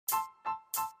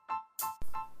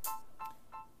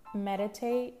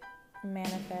Meditate,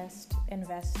 manifest,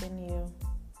 invest in you.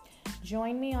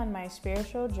 Join me on my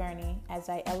spiritual journey as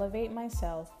I elevate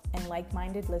myself and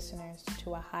like-minded listeners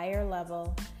to a higher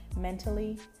level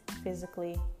mentally,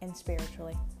 physically, and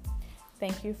spiritually.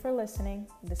 Thank you for listening.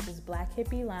 This is Black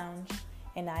Hippie Lounge,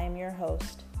 and I am your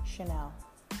host, Chanel.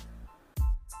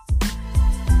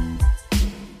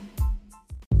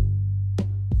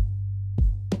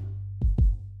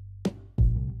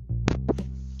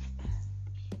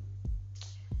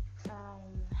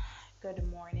 Good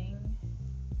morning.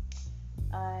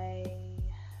 I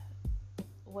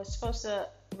was supposed to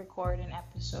record an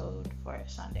episode for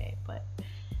Sunday, but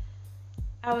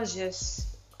I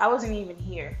wasn't even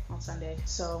here on Sunday,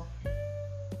 so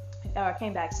I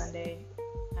came back Sunday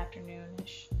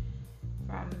afternoon-ish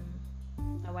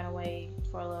I went away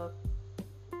for a little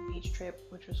beach trip,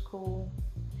 which was cool,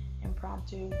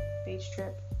 impromptu beach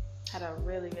trip. Had a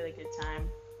really, really good time.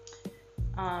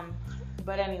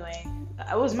 But anyway,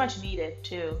 it was much needed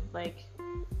too.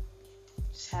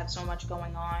 Just had so much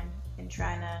going on and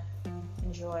trying to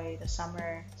enjoy the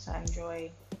summer, so I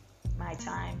enjoy my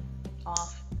time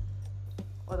off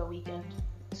or the weekend.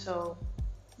 So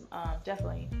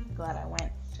definitely glad I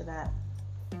went to that.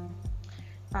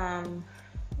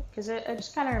 Because it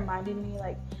just kind of reminded me,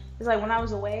 it's like when I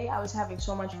was away, I was having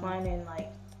so much fun and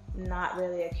not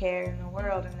really a care in the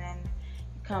world, and then you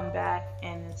come back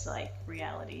and it's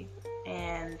reality.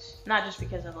 And not just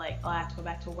because of I have to go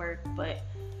back to work, but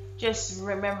just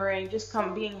remembering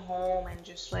being home and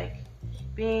just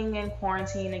being in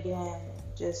quarantine again,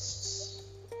 just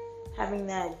having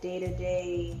that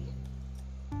day-to-day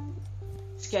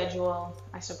schedule,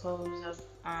 I suppose, of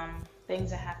things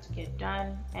that have to get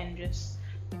done, and just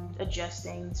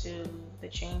adjusting to the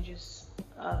changes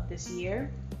of this year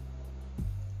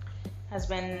has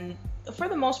been, for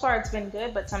the most part, it's been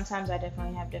good, but sometimes I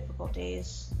definitely have difficult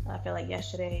days. I feel like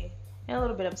yesterday and a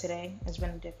little bit of today has been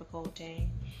a difficult day.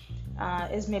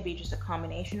 It's maybe just a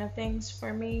combination of things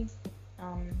for me,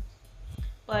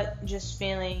 but just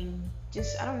feeling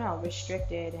I don't know,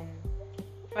 restricted and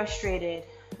frustrated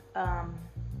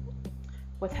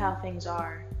with how things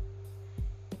are,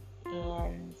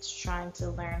 and trying to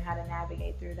learn how to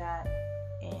navigate through that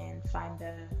and find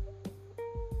the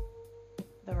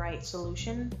right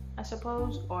solution, I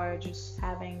suppose, or just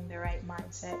having the right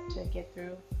mindset to get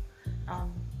through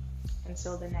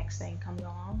until the next thing comes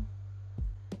along.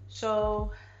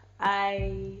 So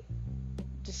I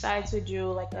decided to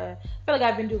do I feel like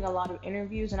I've been doing a lot of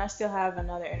interviews, and I still have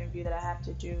another interview that I have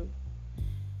to do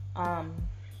to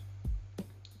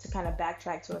kind of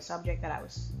backtrack to a subject that I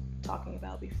was talking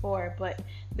about before, but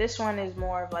this one is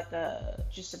more of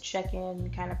just a check-in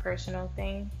kind of personal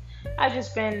thing. I've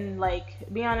just been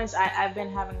be honest, I've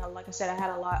been having like I said, I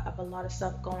had a lot of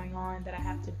stuff going on that I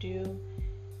have to do,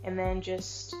 and then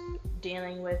just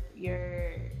dealing with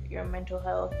your mental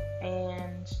health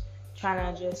and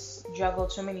trying to just juggle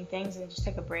too many things and just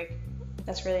take a break.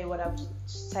 That's really what I was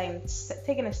saying,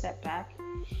 taking a step back.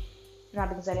 Not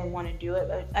because I didn't want to do it,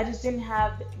 but I just didn't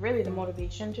have really the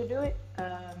motivation to do it.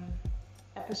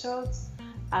 Episodes,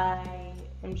 I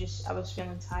was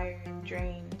feeling tired and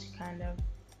drained, kind of.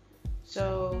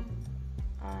 So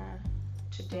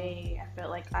today I felt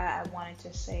like I wanted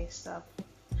to say stuff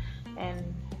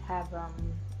and have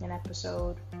an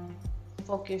episode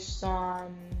focused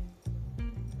on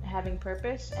having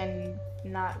purpose and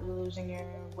not losing your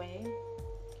way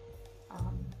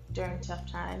during tough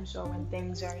times, or when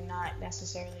things are not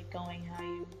necessarily going how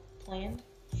you planned,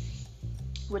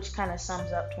 which kind of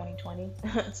sums up 2020.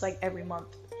 It's every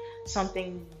month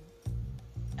something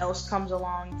else comes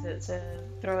along to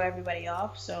throw everybody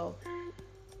off. So,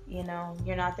 you're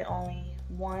not the only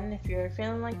one if you're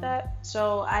feeling like that.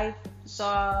 So I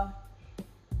saw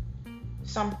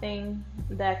something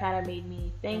that kind of made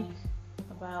me think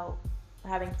about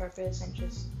having purpose and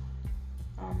just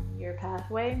your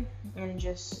pathway and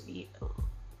just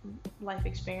life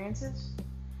experiences.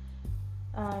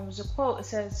 It was a quote. It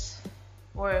says,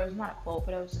 or it was not a quote,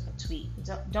 but it was a tweet.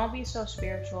 Don't be so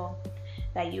spiritual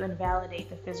that you invalidate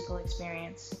the physical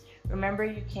experience. Remember,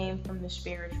 you came from the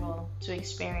spiritual to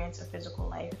experience a physical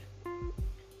life.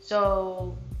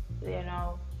 So,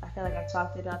 I feel like I've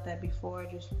talked about that before.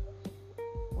 Just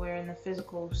we're in the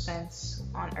physical sense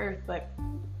on earth, but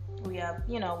we have,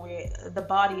 the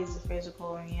body is the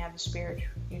physical, and you have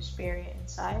your spirit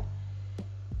inside.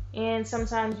 And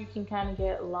sometimes you can kind of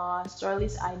get lost, or at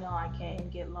least I know I can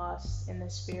get lost in the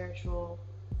spiritual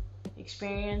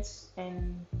experience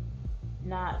and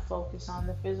not focus on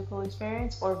the physical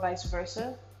experience, or vice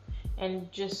versa,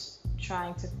 and just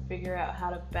trying to figure out how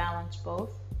to balance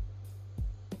both.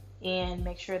 and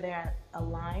make sure they're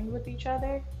aligned with each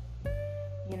other.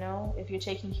 You know, if you're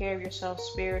taking care of yourself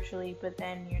spiritually, but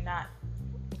then you're not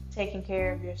taking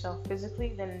care of yourself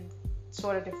physically, then it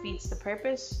sort of defeats the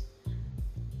purpose,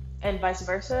 and vice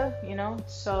versa, you know?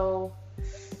 So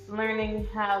learning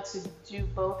how to do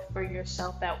both for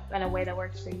yourself that in a way that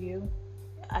works for you,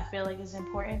 I feel like is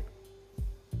important.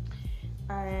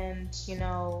 And, you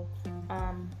know,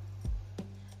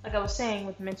 like I was saying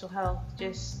with mental health,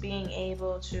 just being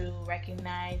able to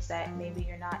recognize that maybe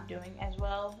you're not doing as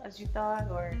well as you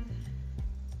thought, or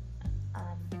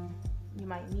you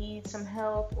might need some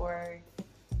help or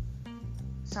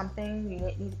something. You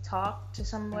need to talk to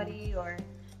somebody, or,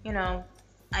 you know,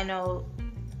 I know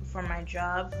for my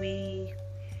job, this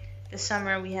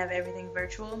summer we have everything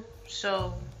virtual.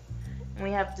 So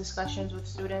we have discussions with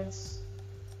students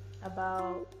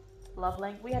about love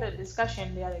language. We had a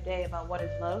discussion the other day about what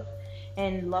is love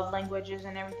and love languages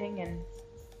and everything, and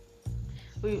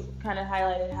we kind of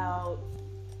highlighted how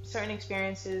certain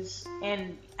experiences,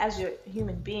 and as a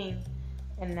human being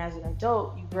and as an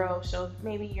adult, you grow, so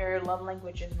maybe your love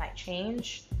languages might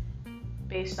change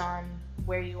based on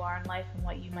where you are in life and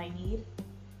what you might need.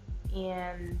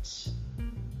 And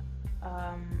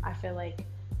I feel like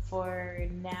for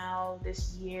now,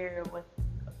 this year,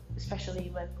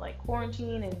 especially with like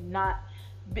quarantine and not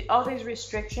all these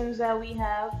restrictions that we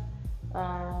have,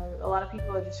 a lot of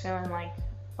people are just feeling like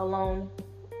alone,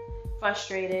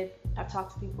 frustrated. I've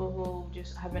talked to people who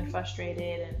just have been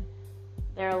frustrated and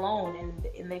they're alone,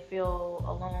 and they feel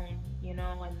alone, you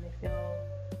know, and they feel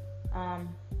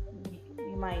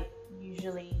you might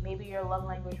usually, maybe your love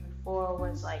language before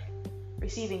was like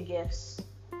receiving gifts,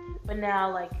 but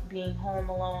now like being home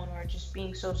alone or just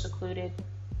being so secluded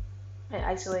and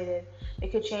isolated,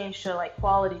 it could change to like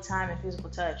quality time and physical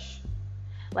touch.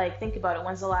 Like, think about it.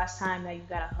 When's the last time that you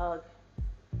got a hug,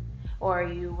 or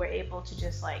you were able to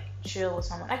just like chill with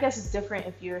someone? I guess it's different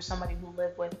if you're somebody who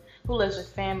lives with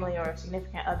family or a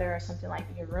significant other or something, like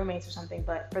your roommates or something.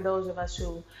 But for those of us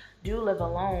who do live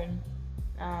alone,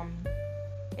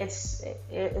 it's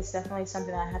definitely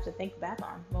something that I have to think back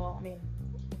on. Well, I mean,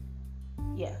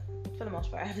 yeah, for the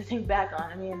most part, I have to think back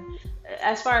on. I mean,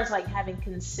 as far as like having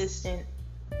consistent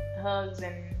hugs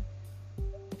and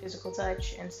physical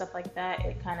touch and stuff like that,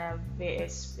 it kind of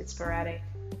it's sporadic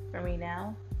for me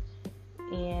now,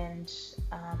 and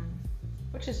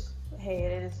which is,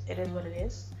 hey, it is what it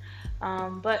is.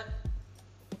 But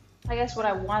I guess what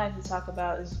I wanted to talk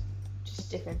about is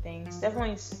just different things.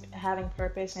 Definitely having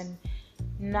purpose and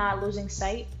not losing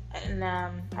sight. And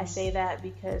I say that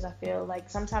because I feel like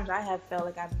sometimes I have felt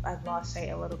like I've lost sight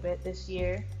a little bit this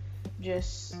year,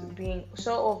 just being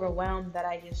so overwhelmed that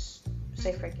I just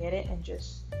say forget it and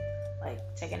just like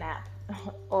take a nap.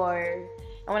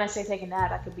 And when I say take a nap,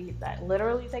 that could be like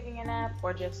literally taking a nap,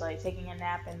 or just like taking a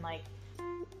nap and like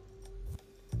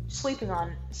sleeping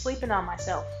on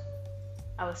myself.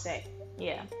 I would say,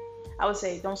 yeah, I would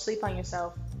say don't sleep on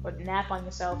yourself or nap on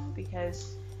yourself,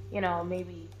 because, you know,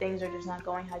 maybe things are just not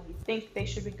going how you think they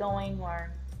should be going,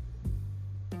 or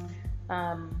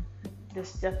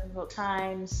this difficult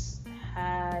times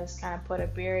has kind of put a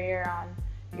barrier on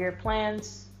your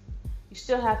plans. You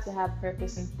still have to have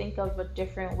purpose and think of a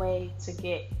different way to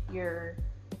get your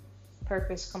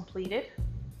purpose completed.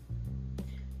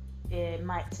 It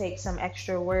might take some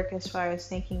extra work as far as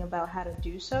thinking about how to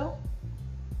do so,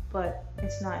 but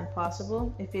it's not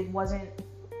impossible. If it wasn't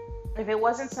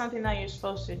something that you're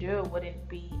supposed to do, it wouldn't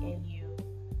be in you.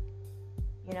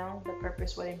 You know, the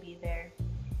purpose wouldn't be there.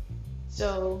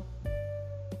 So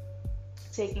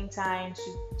taking time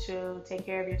to take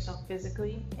care of yourself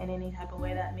physically in any type of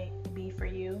way that may be for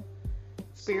you,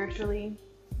 spiritually,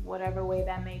 whatever way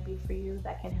that may be for you,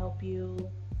 that can help you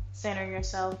center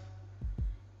yourself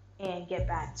and get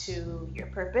back to your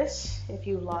purpose if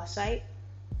you lost sight.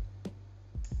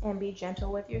 And be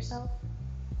gentle with yourself,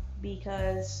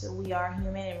 because we are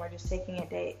human and we're just taking it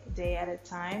day at a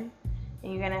time.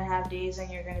 And you're gonna have days when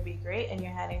you're gonna be great, and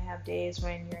you're gonna have days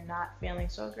when you're not feeling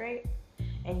so great,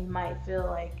 and you might feel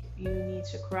like you need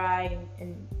to cry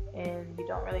and you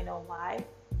don't really know why.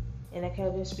 And it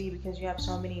could just be because you have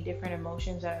so many different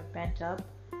emotions that are bent up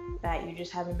that you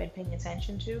just haven't been paying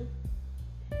attention to.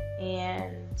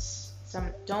 And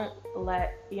don't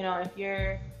let, you know, if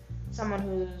you're someone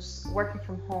who's working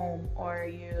from home, or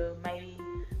you're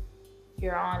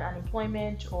on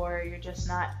unemployment, or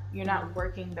you're not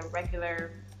working the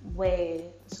regular way,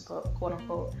 quote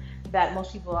unquote, that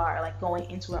most people are, like going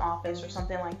into an office or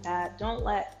something like that. Don't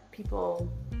let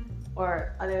people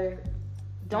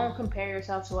don't compare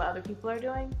yourself to what other people are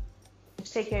doing.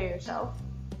 Just take care of yourself.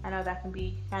 I know that can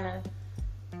be kind of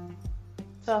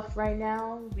tough right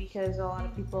now because a lot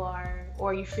of people are,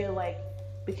 or you feel like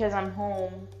because I'm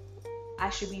home, I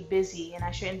should be busy and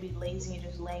I shouldn't be lazy and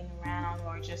just laying around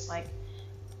or just like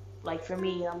for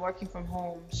me, I'm working from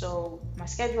home, so my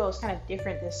schedule is kind of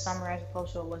different this summer as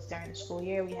opposed to it was during the school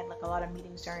year. We had like a lot of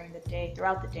meetings during the day,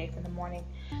 throughout the day, from the morning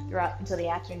throughout until the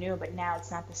afternoon, but now it's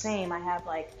not the same. I have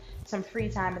like some free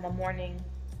time in the morning,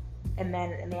 and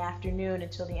then in the afternoon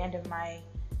until the end of my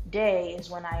day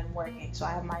is when I'm working. So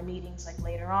I have my meetings like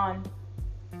later on.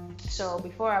 So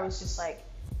before I was just like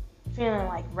feeling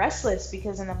like restless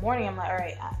because in the morning I'm like, all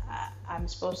right,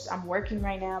 I'm working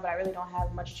right now, but I really don't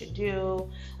have much to do.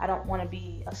 I don't want to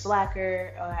be a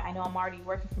slacker. I know I'm already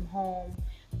working from home,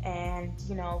 and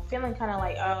feeling kind of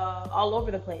like all over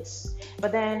the place.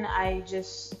 But then I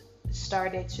just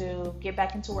started to get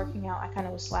back into working out. I kind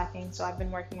of was slacking, so I've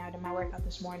been working out in my workout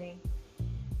this morning,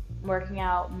 working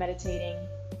out, meditating,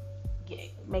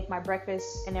 make my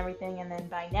breakfast and everything, and then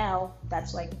by now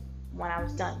that's like when I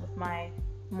was done with my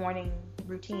morning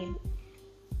routine.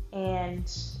 And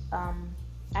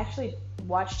actually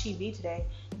watched TV today.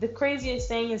 The craziest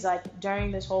thing is like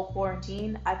during this whole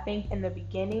quarantine, I think in the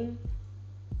beginning,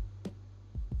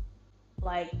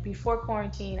 like before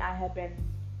quarantine, I had been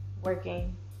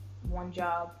working one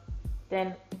job.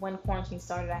 Then when quarantine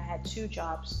started, I had two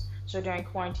jobs. So during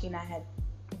quarantine, I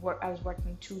was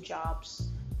working two jobs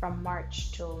from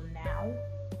March till now,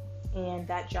 and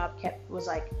that job was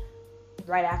like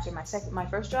right after my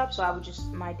first job. So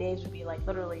my days would be like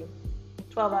literally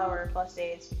 12-hour plus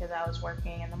days because I was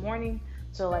working in the morning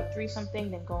till like 3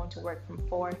 something, then going to work from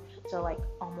 4 till like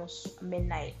almost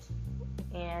midnight,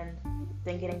 and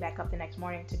then getting back up the next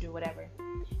morning to do whatever.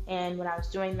 And when I was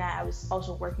doing that, I was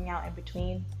also working out in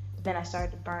between. But then I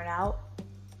started to burn out,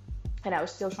 and I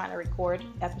was still trying to record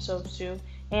episodes too,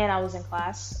 and I was in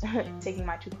class taking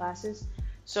my 2 classes.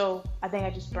 So I think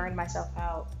I just burned myself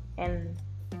out. And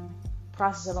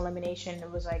process of elimination,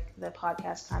 it was like the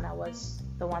podcast kind of was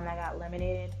the one that got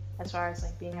eliminated as far as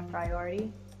like being a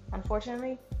priority,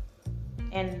 unfortunately.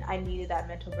 And I needed that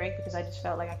mental break because I just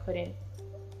felt like I couldn't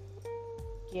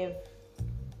give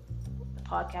the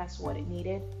podcast what it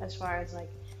needed as far as like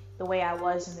the way I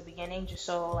was in the beginning, just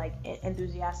so like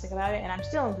enthusiastic about it. And I'm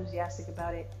still enthusiastic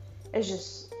about it. It's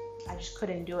just I just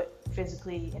couldn't do it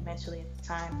physically and mentally at the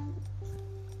time.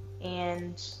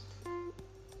 And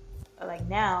like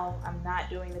now I'm not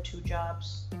doing the 2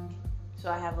 jobs, so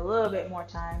I have a little bit more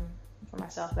time for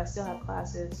myself, but I still have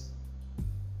classes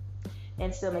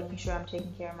and still making sure I'm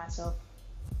taking care of myself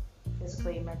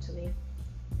physically and mentally.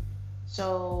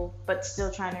 So, but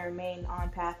still trying to remain on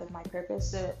path of my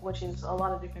purpose, which is a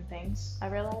lot of different things. I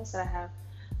realized that I have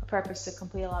a purpose to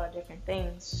complete a lot of different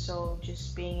things, so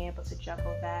just being able to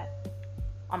juggle that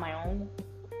on my own,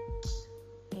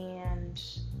 and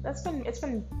it's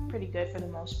been pretty good for the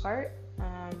most part.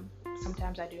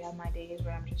 Sometimes I do have my days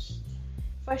where I'm just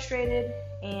frustrated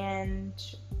and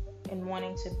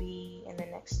wanting to be in the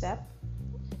next step,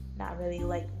 not really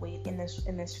like wait in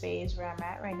this phase where I'm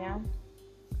at right now.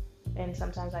 And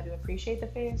sometimes I do appreciate the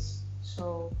phase,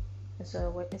 so it's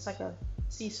like a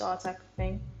seesaw type of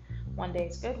thing. One day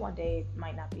it's good, one day it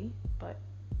might not be, but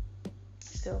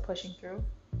still pushing through.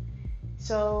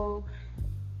 So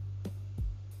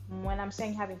when I'm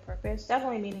saying having purpose,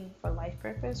 definitely meaning for life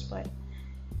purpose, but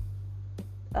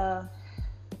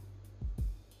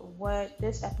what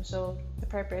this episode, the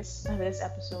purpose of this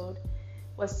episode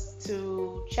was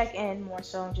to check in more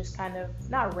so and just kind of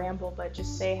not ramble, but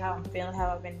just say how I'm feeling,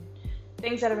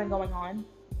 things that have been going on,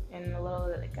 and a little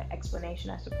like an explanation,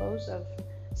 I suppose, of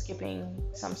skipping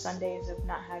some Sundays of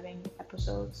not having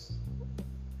episodes.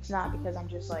 It's not because I'm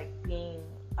just like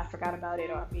I forgot about it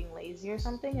or being lazy or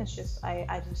something. It's just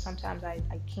I just sometimes I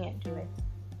can't do it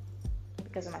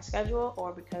because of my schedule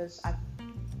or because I've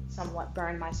somewhat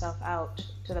burned myself out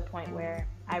to the point where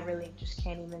I really just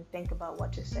can't even think about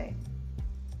what to say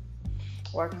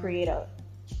or create a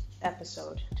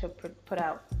episode to put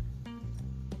out.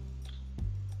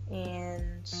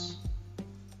 And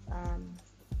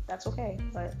that's okay,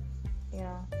 but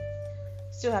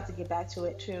still have to get back to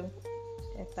it too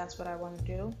if that's what I want to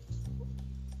do,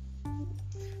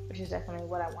 which is definitely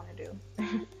what I want to do.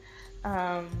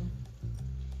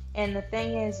 And the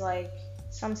thing is, like,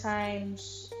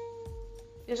 sometimes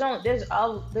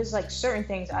there's like certain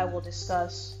things I will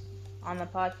discuss on the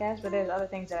podcast, but there's other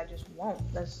things that I just won't.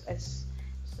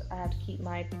 I have to keep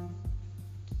my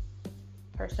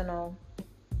personal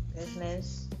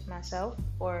business to myself,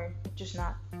 or just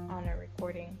not on a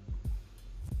recording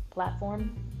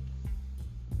platform.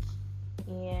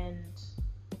 And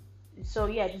so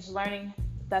yeah, just learning,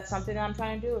 that's something that I'm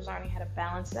trying to do, is learning how to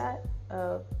balance that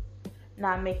of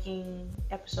not making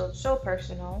episodes so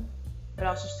personal, but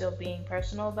also still being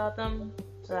personal about them,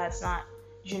 so that's not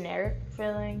generic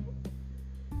feeling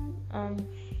um,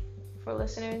 for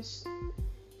listeners.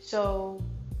 So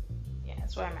yeah,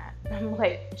 that's where I'm at. I'm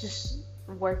like just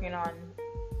working on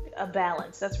a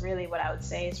balance. That's really what I would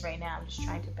say is right now. I'm just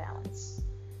trying to balance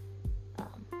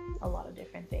a lot of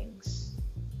different things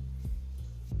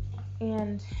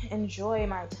and enjoy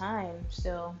my time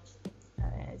still.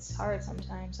 It's hard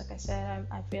sometimes. Like I said,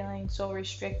 I'm feeling so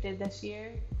restricted this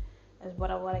year as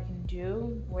what I can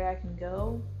do, where I can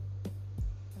go,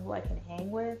 who I can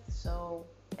hang with. So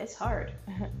it's hard.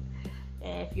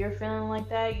 And if you're feeling like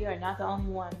that, you are not the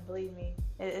only one. Believe me,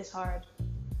 it's hard.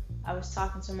 I was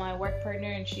talking to my work partner,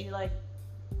 and she like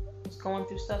was going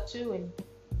through stuff too, and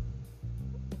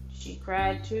she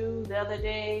cried too the other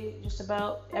day, just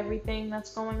about everything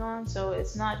that's going on. So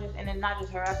it's not just, and then not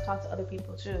just her. I've talked to other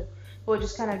people too, who are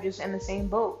just kind of just in the same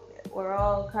boat. We're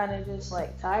all kind of just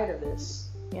like tired of this.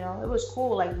 You know, it was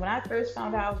cool. Like when I first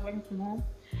found out I was working from home,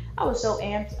 I was so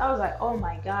amped. I was like, oh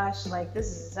my gosh, like this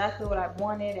is exactly what I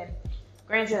wanted. And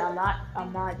granted, I'm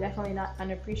definitely not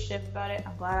unappreciative about it.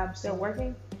 I'm glad I'm still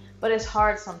working, but it's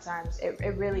hard sometimes.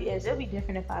 It really is. It'd be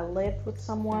different if I lived with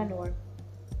someone or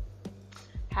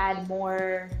had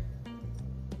more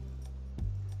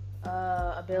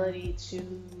ability to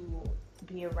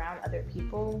be around other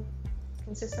people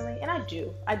consistently. And I have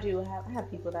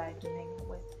people that I do hang out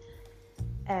with,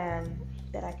 and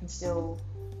that I can still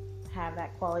have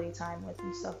that quality time with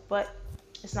and stuff. But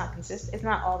it's not consistent. It's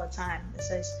not all the time. It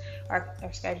says our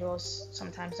schedules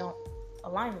sometimes don't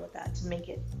align with that to make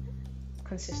it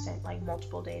consistent, like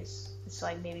multiple days. It's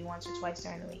like maybe once or twice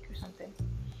during the week or something.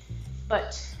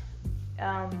 But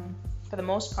for the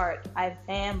most part, I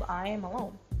am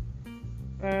alone.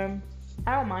 I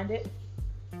don't mind it.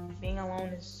 Being alone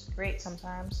is great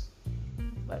sometimes,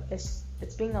 but it's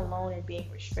being alone and being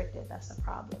restricted that's the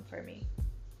problem for me.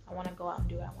 I want to go out and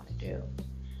do what I want to do.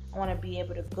 I want to be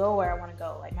able to go where I want to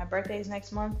go. Like my birthday is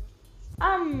next month.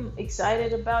 I'm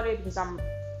excited about it because I'm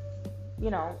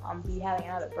be having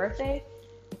another birthday.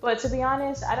 But to be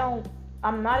honest,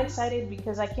 I'm not excited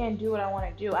because I can't do what I want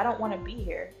to do. I don't want to be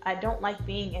here. I don't like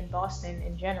being in Boston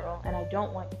in general, and I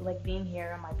don't like being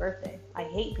here on my birthday. I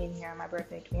hate being here on my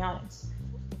birthday, to be honest.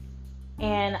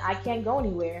 And I can't go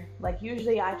anywhere. Like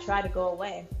usually I try to go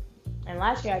away. And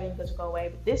last year I didn't get to go away,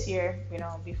 but this year,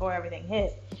 before everything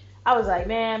hit, I was like,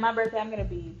 man, my birthday, I'm going to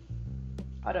be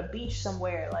at a beach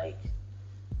somewhere. Like,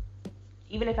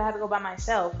 even if I have to go by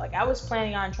myself, like I was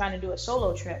planning on trying to do a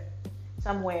solo trip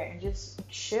somewhere and just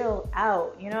chill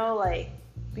out, like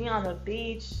be on the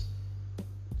beach,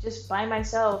 just by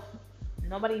myself,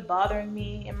 nobody bothering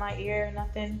me in my ear,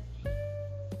 nothing.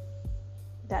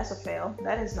 That's a fail.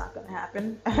 That is not going to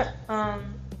happen.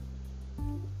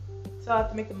 So I have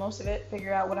to make the most of it,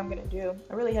 figure out what I'm going to do.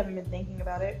 I really haven't been thinking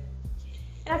about it.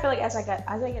 And I feel like as I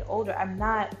get older, I'm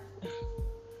not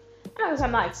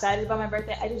excited about my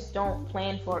birthday. I just don't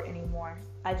plan for it anymore.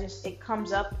 It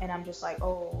comes up and I'm just like,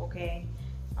 oh, okay.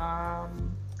 I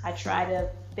try to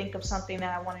think of something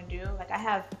that I want to do. Like I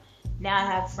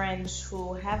have friends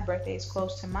who have birthdays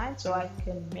close to mine, so I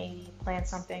can maybe plan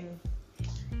something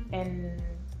in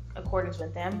accordance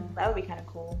with them. That would be kind of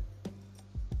cool.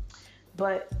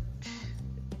 But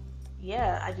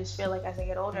yeah, I just feel like as I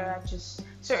get older,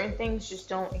 certain things just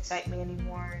don't excite me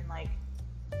anymore, and like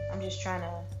I'm just trying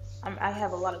to. I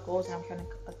have a lot of goals that I'm trying to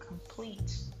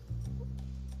complete,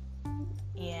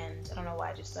 and I don't know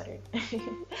why I just stuttered.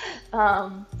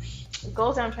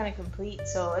 Goals that I'm trying to complete,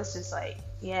 so it's just like,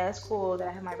 yeah, it's cool that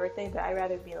I have my birthday, but I'd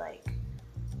rather be like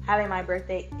having my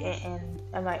birthday and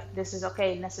I'm like, this is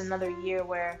okay, and that's another year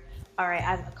where, all right,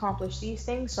 I've accomplished these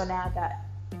things, so now I've got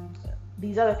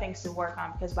these other things to work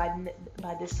on, because by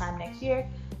this time next year,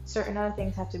 certain other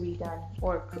things have to be done,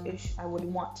 or I would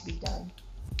want to be done.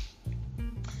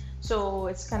 So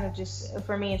it's kind of just,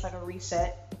 for me, it's like a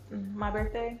reset, my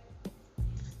birthday.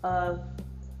 And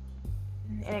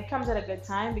it comes at a good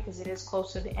time because it is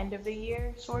close to the end of the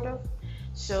year, sort of.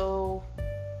 So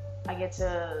I get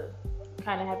to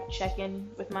kind of have a check-in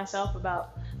with myself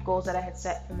about goals that I had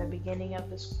set from the beginning of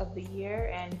the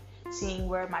year, and seeing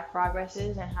where my progress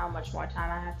is and how much more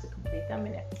time I have to complete them,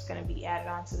 and if it's going to be added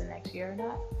on to the next year or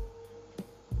not.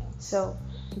 So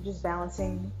just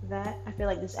balancing that. I feel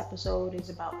like this episode is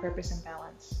about purpose and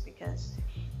balance, because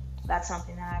that's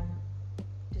something that I'm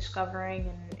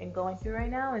discovering and going through right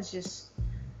now, is just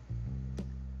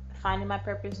finding my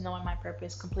purpose, knowing my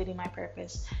purpose, completing my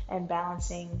purpose, and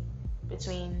balancing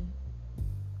between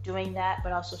doing that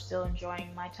but also still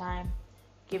enjoying my time,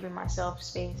 giving myself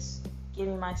space,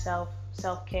 giving myself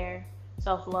self-care,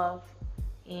 self-love,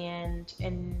 and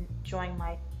enjoying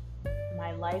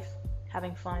my life,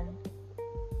 having fun,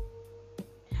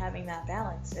 having that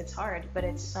balance. It's hard, but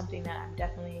it's something that I'm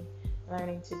definitely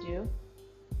learning to do,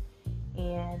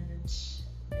 and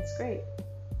it's great,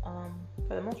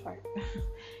 for the most part.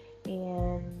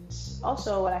 And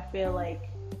also, what I feel like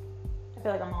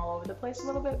I'm all over the place a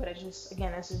little bit, but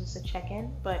again, this is just a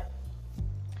check-in, but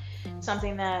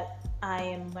something that I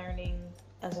am learning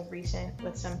as of recent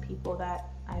with some people that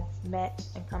I've met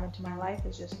and come into my life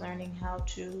is just learning how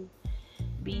to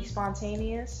be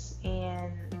spontaneous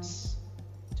and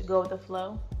to go with the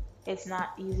flow. It's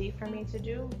not easy for me to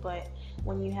do, but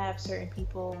when you have certain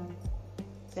people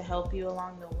to help you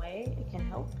along the way, it can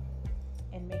help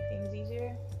and make things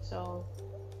easier. So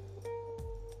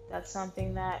that's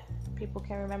something that people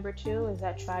can remember too, is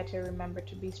that try to remember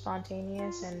to be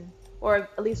spontaneous, or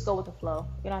at least go with the flow.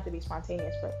 You don't have to be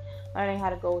spontaneous, but learning how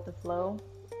to go with the flow,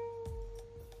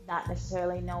 not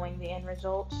necessarily knowing the end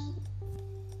result,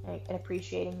 and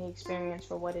appreciating the experience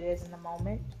for what it is in the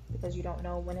moment, because you don't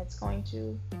know when it's going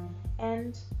to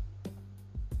end.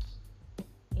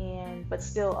 But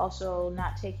still also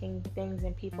not taking things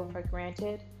and people for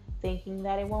granted, thinking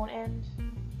that it won't end.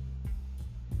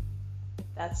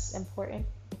 That's important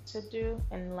to do,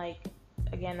 and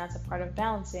again, that's a part of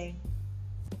balancing,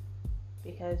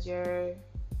 because you're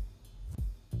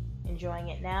enjoying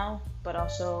it now, but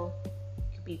also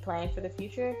could be planning for the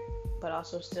future, but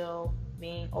also still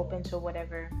being open to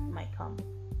whatever might come.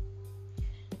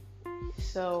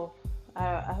 So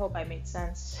I hope I made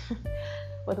sense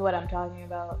with what I'm talking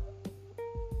about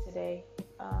today.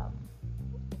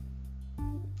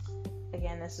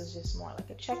 Again, this is just more like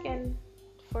a check-in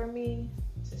for me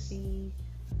to see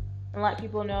and let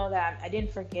people know that I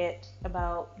didn't forget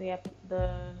about the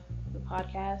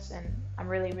podcast, and I'm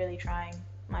really, really trying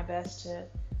my best to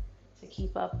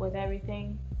keep up with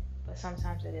everything, but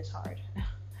sometimes it is hard.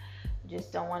 I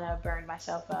just don't want to burn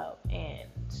myself out, and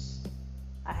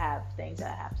I have things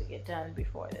that I have to get done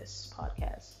before this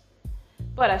podcast.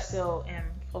 But I still am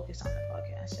focused on the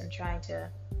podcast and trying to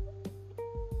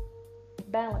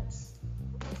balance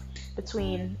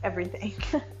between everything.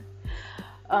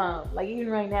 Even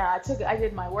right now, I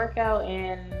did my workout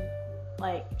and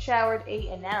showered, ate,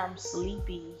 and now I'm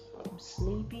sleepy. I'm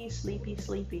sleepy,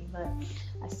 but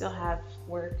I still have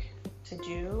work to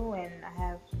do, and I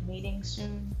have meetings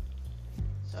soon,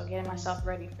 so getting myself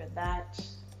ready for that.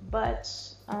 But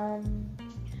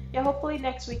hopefully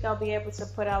next week I'll be able to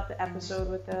put out the episode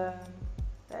with the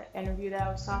interview that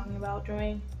I was talking about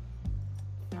doing.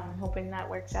 I'm hoping that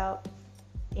works out,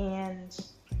 and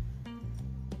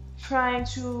trying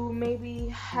to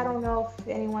maybe, I don't know if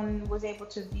anyone was able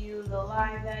to view the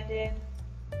live that I did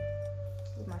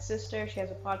with my sister. She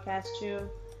has a podcast too.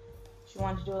 She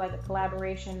wanted to do a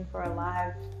collaboration for a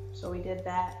live, so we did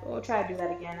that. We'll try to do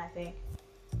that again, I think.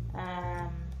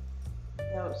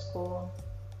 That was cool.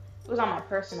 It was on my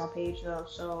personal page though,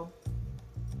 so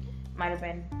it might have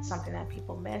been something that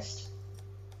people missed.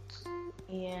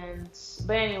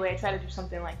 But anyway, try to do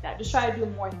something like that. Just try to do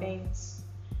more things,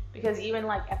 because even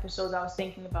episodes, I was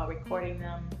thinking about recording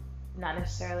them, not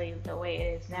necessarily the way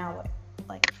it is now,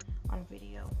 but on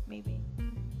video maybe.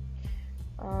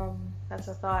 That's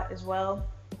a thought as well.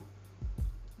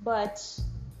 But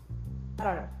I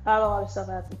don't know. I have a lot of stuff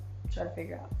I have to try to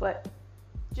figure out, but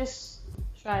just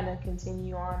trying to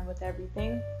continue on with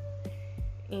everything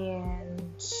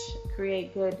and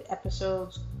create good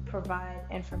episodes, provide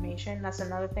information. That's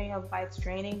another thing of why it's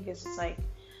draining, because it's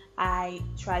I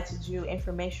try to do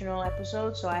informational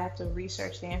episodes, so I have to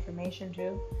research the information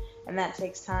too, and that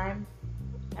takes time.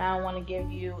 And I don't want to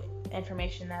give you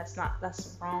information that's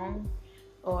wrong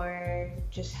or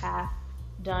just half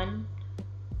done.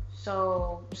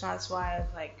 So that's why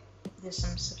there's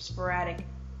some sporadic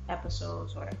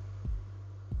episodes or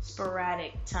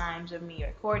sporadic times of me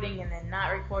recording and then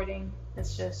not recording.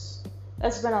 That's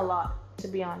been a lot, to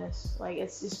be honest.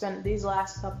 It's been, these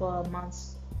last couple of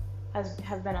months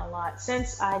have been a lot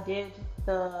since I did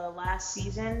the last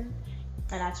season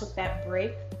and I took that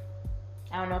break.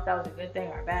 I don't know if that was a good thing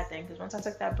or a bad thing, because once I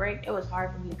took that break, it was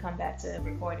hard for me to come back to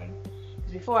recording,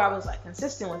 because before I was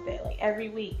consistent with it, every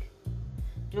week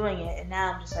doing it, and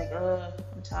now I'm just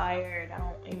I'm tired. I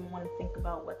don't even want to think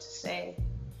about what to say.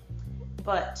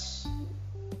 But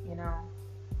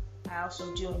I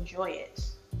also do enjoy it,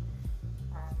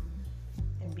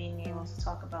 and being able to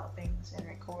talk about things and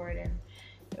record and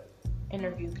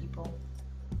interview people.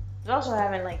 But also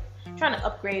having trying to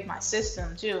upgrade my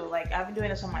system too. I've been doing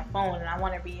this on my phone, and I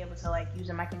want to be able to use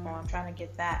a microphone. I'm trying to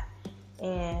get that,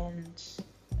 and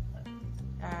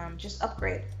just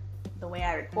upgrade the way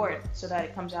I record so that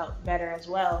it comes out better as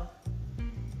well.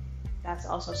 that's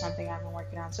also something I've been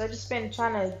working on. So I've just been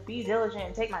trying to be diligent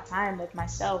and take my time with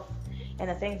myself and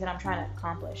the things that I'm trying to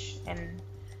accomplish. And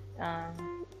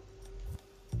um,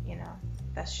 you know,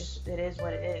 that's just, it is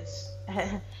what it is.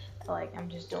 Like I'm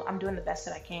doing the best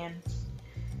that I can.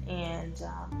 And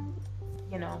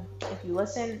if you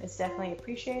listen, it's definitely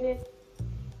appreciated.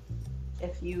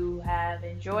 If you have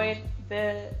enjoyed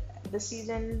the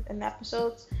season and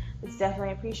episodes, it's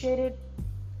definitely appreciated.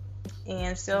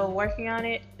 And still working on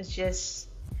it. It's just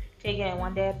taking it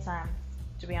one day at a time,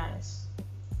 to be honest.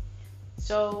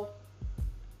 So,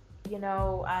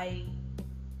 I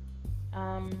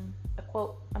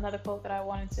another quote that I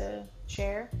wanted to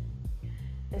share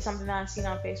is something that I've seen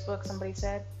on Facebook. Somebody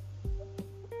said,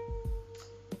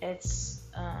 it's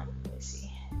let's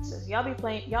see. It says,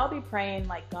 y'all be praying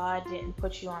like God didn't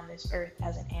put you on this earth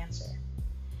as an answer.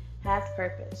 Have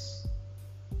purpose.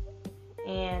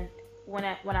 And when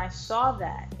I saw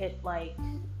that, it like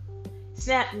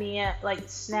snapped me up, like it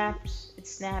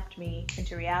snapped me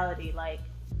into reality. Like,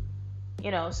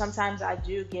 sometimes I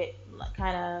do get like,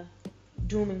 kind of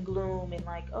doom and gloom and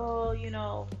like, oh,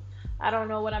 I don't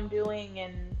know what I'm doing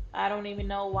and I don't even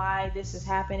know why this is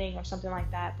happening or something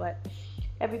like that. But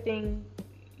everything,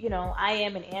 I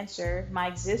am an answer. My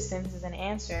existence is an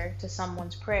answer to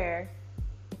someone's prayer.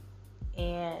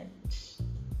 And,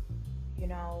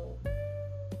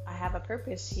 I have a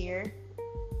purpose here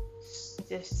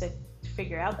just to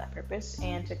figure out that purpose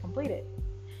and to complete it.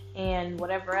 And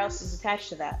whatever else is attached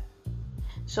to that.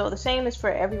 So the same is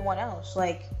for everyone else.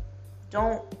 Like,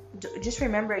 just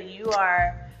remember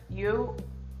your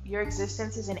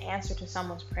existence is an answer to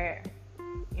someone's prayer,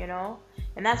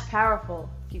 and that's powerful.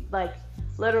 Like,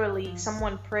 literally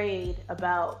someone prayed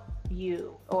about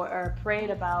you or prayed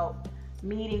about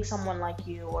meeting someone like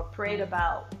you or prayed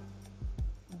about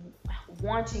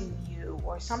wanting you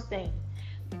or something.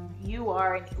 You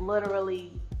are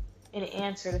literally an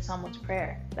answer to someone's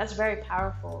prayer. That's very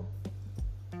powerful.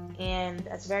 And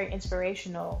that's very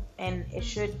inspirational, and it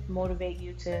should motivate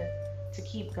you to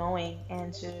keep going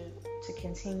and to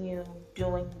continue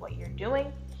doing what you're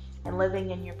doing and living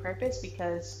in your purpose,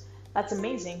 because that's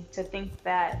amazing to think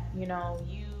that,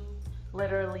 you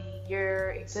literally,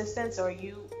 your existence or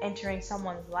you entering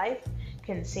someone's life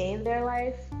can save their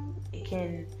life. It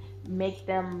can make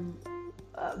them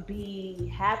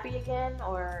be happy again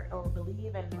or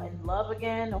believe in love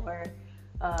again or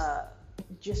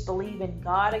just believe in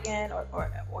God again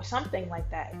or something like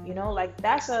that. Like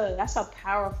that's a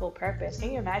powerful purpose.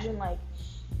 Can you imagine like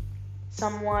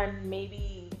someone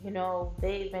maybe,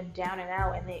 they've been down and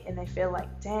out and they feel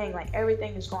like, dang, like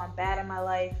everything is going bad in my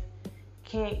life.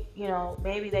 Can't,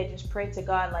 maybe they just pray to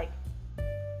God like,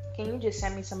 can you just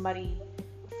send me somebody,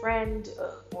 a friend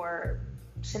or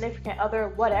significant other,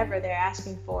 whatever they're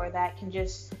asking for, that can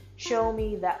just show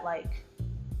me that like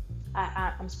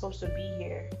I'm supposed to be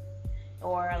here,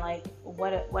 or like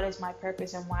what is my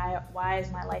purpose and why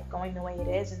is my life going the way it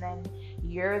is. And then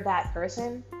you're that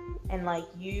person, and like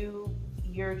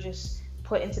you're just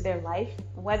put into their life,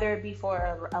 whether it be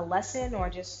for a lesson or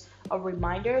just a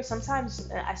reminder.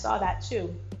 Sometimes I saw that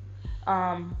too,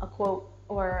 a quote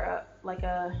or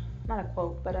not a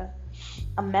quote, but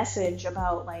a message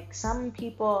about like some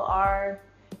people are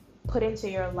put into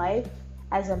your life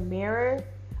as a mirror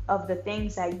of the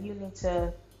things that you need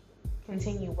to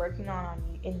continue working on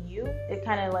in you. It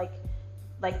kind of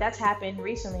like that's happened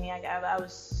recently. I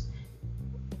was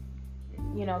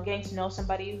getting to know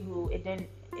somebody who it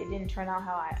didn't turn out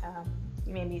how I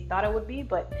maybe thought it would be,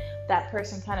 but that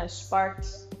person kind of sparked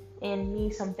in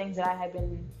me some things that I had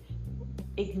been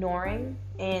ignoring,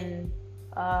 and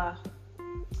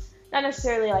not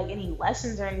necessarily like any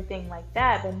lessons or anything like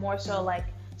that, but more so like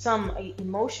some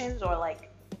emotions or like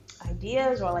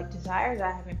ideas or like desires that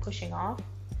I have been pushing off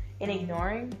and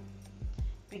ignoring,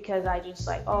 because I just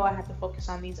like, oh, I have to focus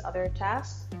on these other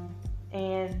tasks.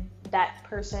 And that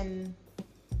person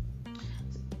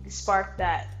sparked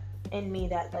that in me,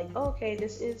 that like, oh, okay,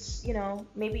 this is,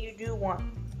 maybe you do want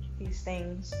these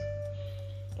things.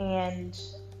 And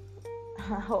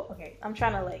okay, I'm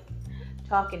trying to like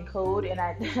talk in code, and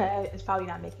it's probably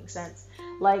not making sense.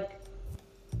 Like,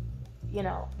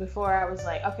 before I was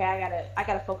like, okay, I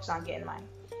gotta focus on getting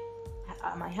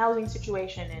my housing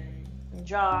situation and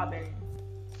job and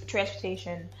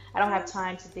transportation. I don't have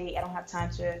time to date. I don't have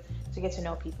time to get to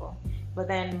know people. But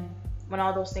then when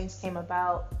all those things came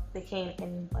about, they came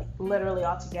in like literally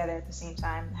all together at the same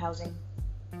time: housing,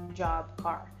 job,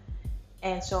 car.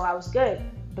 And so I was good.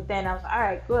 But then I was like, all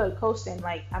right, good, coasting.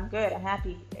 Like, I'm good. I'm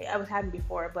happy. I was happy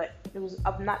before, but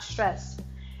I'm not stressed.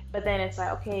 But then it's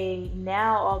like, okay,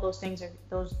 now all those things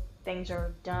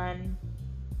are done.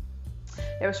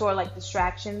 They were sort of like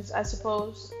distractions, I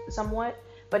suppose, somewhat.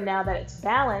 But now that it's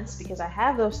balanced, because I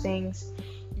have those things,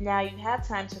 now you have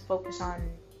time to focus on,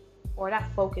 or not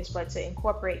focus, but to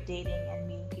incorporate dating and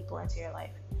meeting people into your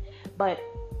life. But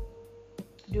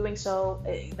doing so,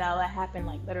 that happened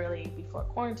like literally before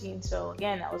quarantine. So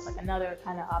again, that was like another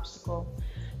kind of obstacle.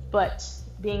 But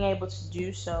being able to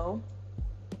do so,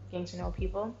 getting to know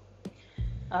people,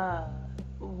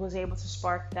 was able to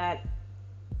spark that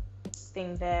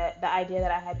thing, that the idea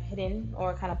that I had hidden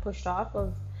or kind of pushed off,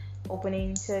 of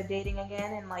opening to dating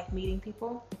again and like meeting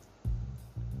people.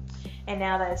 And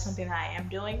now that is something that I am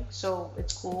doing, so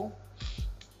it's cool.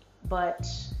 But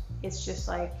it's just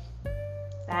like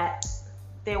that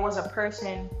there was a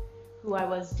person who I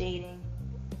was dating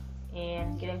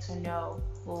and getting to know,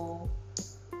 who,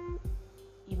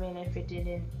 even if it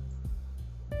didn't,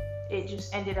 it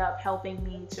just ended up helping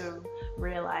me to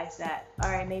realize that, all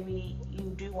right, maybe you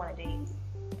do want to date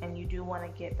and you do want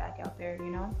to get back out there, you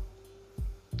know?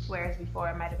 Whereas before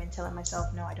I might have been telling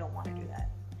myself, no, I don't want to do that.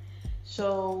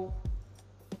 So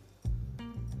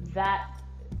that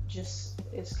just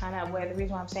is kind of where the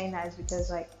reason why I'm saying that is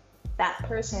because like that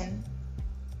person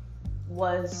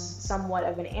was somewhat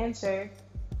of an answer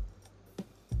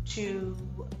to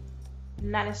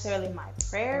not necessarily my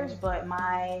prayers, but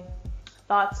my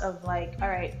thoughts of like, all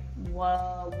right,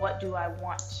 well, what do I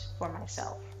want for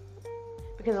myself?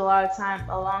 Because a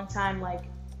long time, like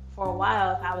for a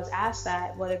while, if I was asked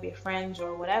that, whether it be friends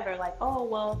or whatever, like, oh,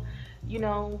 well, you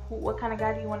know, what kind of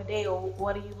guy do you want to date, or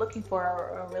what are you looking for,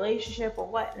 or a relationship, or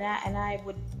what? And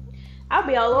I'd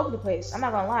be all over the place. I'm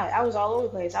not gonna lie, I was all over the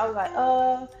place. I was like,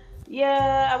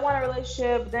 yeah, I want a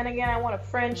relationship, but then again, I want a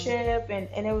friendship, and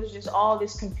it was just all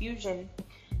this confusion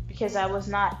because I was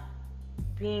not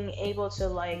being able to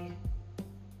like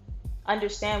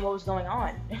understand what was going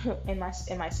on in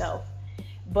myself.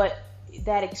 But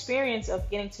that experience of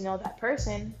getting to know that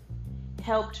person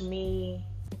helped me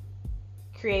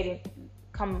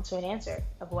come to an answer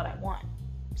of what I want,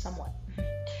 somewhat.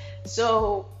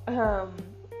 So,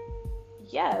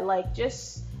 yeah, like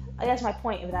just, I guess my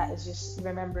point of that is just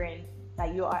remembering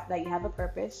that you have a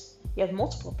purpose. You have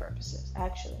multiple purposes,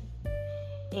 actually.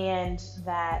 And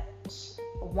that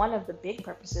one of the big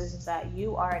purposes is that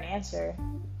you are an answer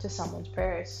to someone's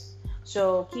prayers.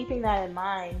 So keeping that in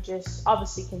mind, just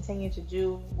obviously continue to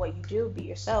do what you do, be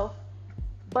yourself.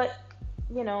 But,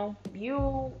 you know,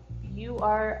 you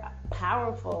are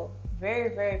powerful,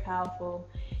 very, very powerful.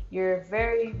 You're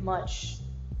very much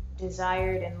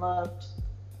desired and loved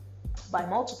by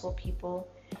multiple people,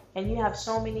 and you have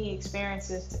so many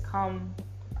experiences to come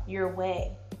your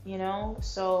way, you know?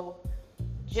 So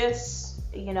just,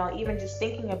 you know, even just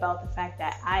thinking about the fact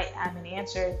that I'm an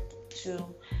answer to,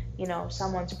 you know,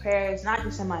 someone's prayers, not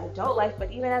just in my adult life,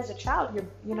 but even as a child,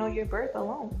 your birth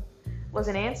alone was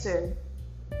an answer,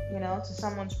 you know, to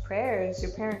someone's prayers,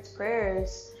 your parents'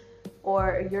 prayers,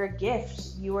 or your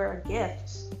gift. You were a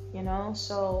gift, you know?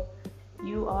 So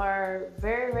you are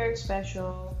very, very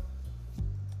special.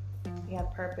 You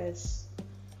have purpose.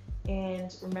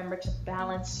 And remember to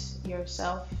balance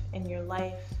yourself in your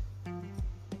life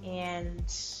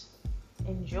and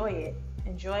enjoy it.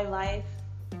 Enjoy life.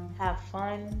 Have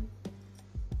fun.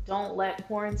 Don't let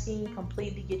quarantine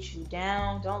completely get you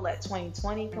down. Don't let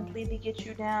 2020 completely get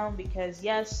you down, because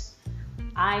yes,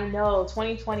 I know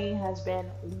 2020 has been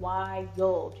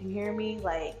wild. You hear me?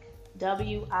 Like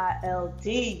WILD,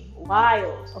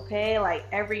 wild. Okay, like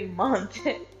every month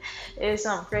is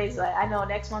something crazy. Like I know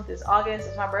next month is August.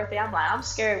 It's my birthday. I'm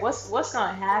scared. What's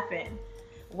gonna happen?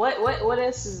 What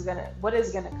is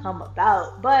gonna come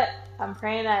about? But I'm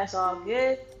praying that it's all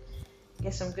good.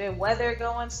 Get some good weather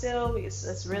going still, because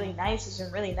it's really nice. It's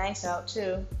been really nice out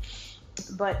too.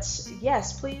 But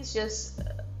yes, please just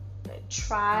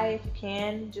try, if you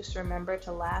can, just remember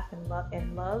to laugh and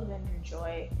love and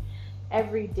enjoy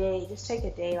every day. Just take a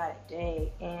day like a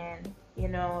day. And you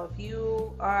know, if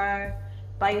you are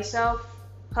by yourself,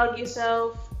 hug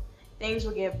yourself. Things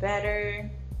will get better.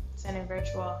 Sending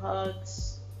virtual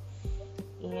hugs.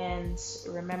 And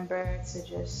remember to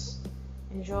just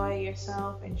enjoy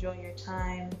yourself, enjoy your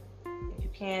time. If you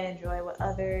can, enjoy with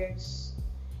others.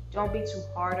 Don't be too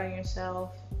hard on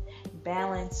yourself.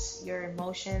 Balance your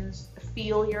emotions.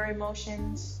 Feel your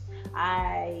emotions.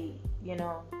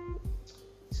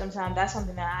 Sometimes that's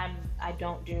something that I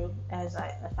don't do.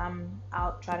 If I'm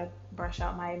out, try to brush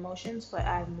out my emotions, but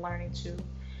I'm learning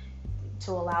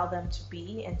to allow them to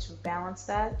be and to balance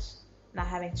that. Not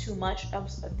having too much of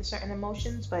the certain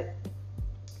emotions, but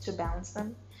to balance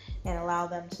them and allow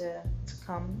them to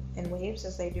come in waves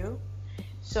as they do.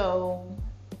 So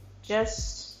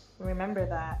just remember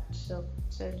that. So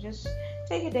just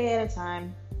take a day at a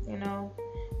time. You know,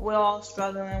 we're all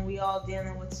struggling, we all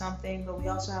dealing with something, but we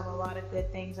also have a lot of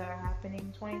good things that are happening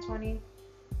in 2020.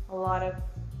 A lot of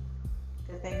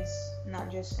good things,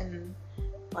 not just in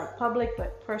like public,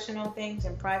 but personal things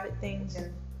and private things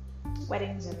and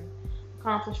weddings and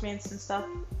accomplishments and stuff.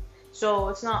 So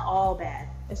it's not all bad.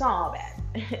 It's not all bad.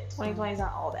 2020 is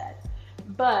not all bad,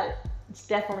 but it's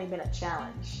definitely been a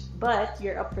challenge. But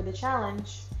you're up for the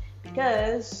challenge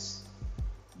because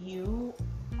you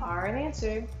are an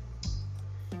answer.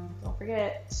 Don't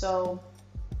forget. So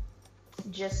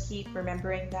just keep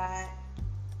remembering that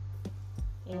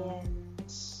and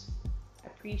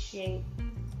appreciate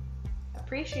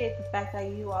the fact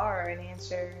that you are an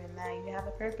answer and that you have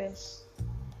a purpose,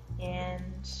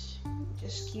 and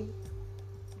just keep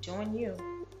doing you.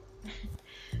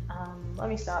 Let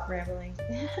me stop rambling.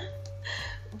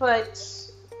 But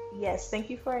yes, thank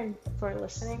you for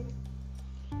listening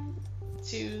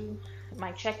to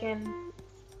my check-in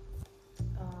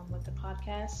with the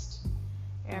podcast.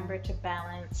 Remember to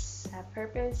balance, have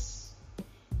purpose,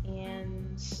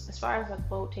 and as far as a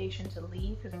quotation to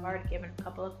leave, because I've already given a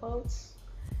couple of quotes,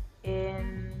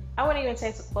 and I wouldn't even say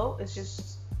it's a quote. It's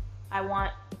just I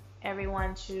want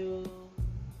everyone to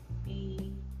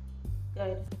be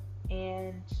good,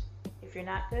 and if you're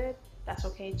not good, that's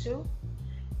okay too.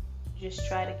 Just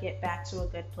try to get back to a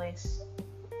good place.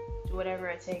 Do whatever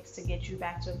it takes to get you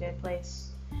back to a good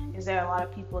place, because there are a lot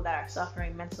of people that are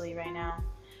suffering mentally right now,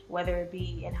 whether it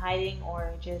be in hiding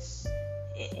or just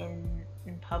in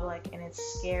public, and it's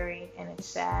scary and it's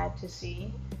sad to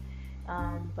see.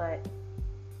 But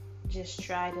just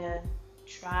try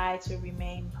to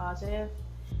remain positive.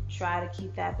 Try to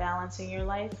keep that balance in your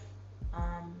life.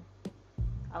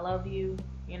 I love you.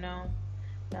 You know,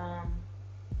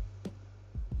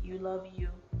 you love you.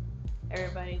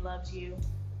 Everybody loves you.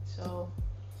 So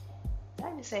did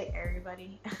I just say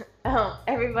everybody?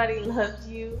 Everybody loves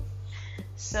you.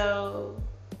 So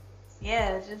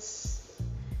yeah, just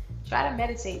try to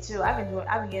meditate too. I've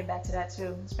been getting back to that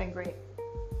too. It's been great.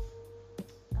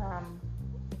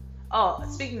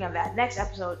 Speaking of that,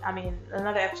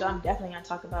 another episode, I'm definitely going to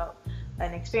talk about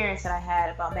an experience that I had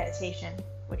about meditation,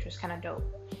 which was kind of dope.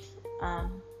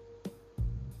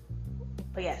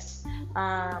 But yes,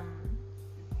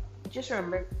 just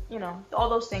remember, all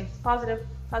those things, positive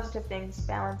things,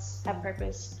 balance, have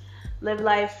purpose, live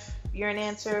life. You're an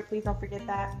answer. Please don't forget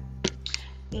that.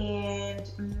 And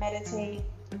meditate,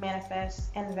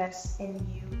 manifest, invest in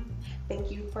you.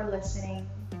 Thank you for listening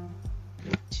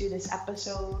to this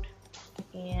episode.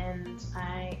 And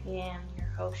I am your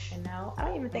host, Chanel. I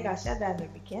don't even think I said that in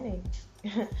the beginning.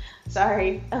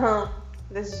 Sorry.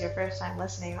 This is your first time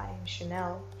listening. My name is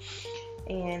Chanel,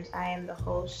 and I am the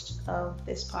host of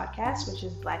this podcast, which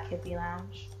is Black Hippie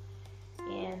Lounge.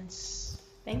 And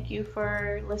thank you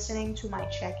for listening to my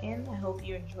check-in. I hope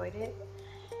you enjoyed it.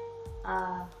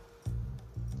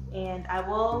 And I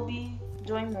will be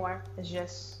doing more. It's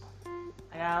just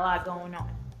I got a lot going on,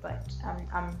 but I'm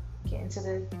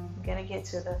gonna get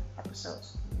to the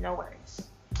episodes. No worries.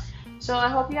 So I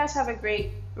hope you guys have a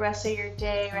great rest of your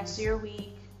day, rest of your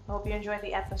week. I hope you enjoyed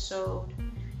the episode.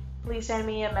 Please send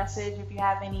me a message if you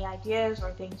have any ideas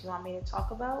or things you want me to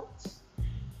talk about.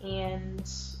 And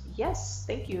yes,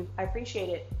 thank you. I appreciate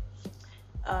it.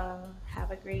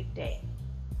 Have a great day.